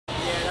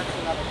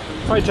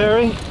Hi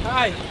Terry.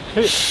 Hi.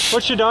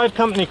 What's your dive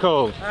company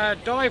called?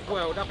 Dive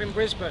World up in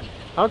Brisbane.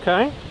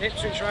 Okay.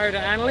 Ipswich Road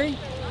at Anley.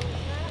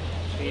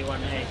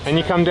 And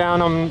you come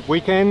down on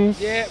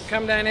weekends? Yeah,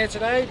 come down here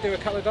today, do a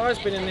couple of dives,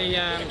 been in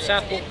the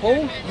Southport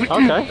pool.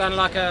 Okay. Done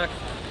like a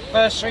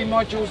first 3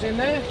 modules in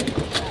there.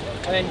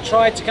 And then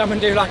tried to come and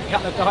do like a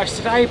couple of dives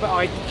today,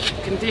 but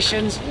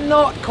conditions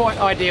not quite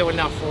ideal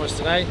enough for us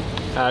today.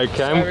 Okay.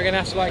 So we're going to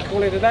have to like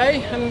call it a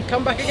day and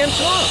come back again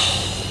tomorrow.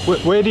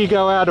 Where do you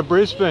go out of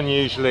Brisbane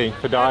usually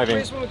for diving?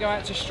 Brisbane, we go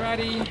out to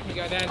Straddy, we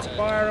go down to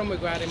Byron, we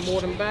go out in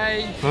Moreton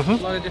Bay, a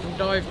lot of different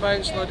dive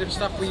boats, a lot of different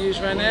stuff we use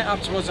around there,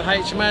 up towards the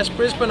HMS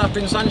Brisbane, up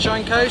in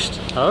Sunshine Coast.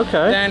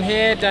 Okay. Down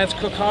here, down to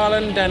Cook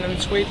Island, down in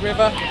the Tweed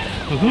River.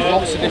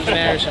 Lots of different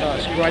areas.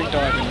 It's great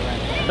diving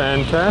around here.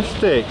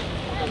 Fantastic.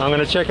 I'm going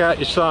to check out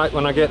your site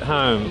when I get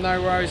home.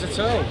 No worries at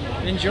all.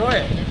 Enjoy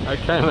it.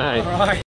 Okay, mate. All right.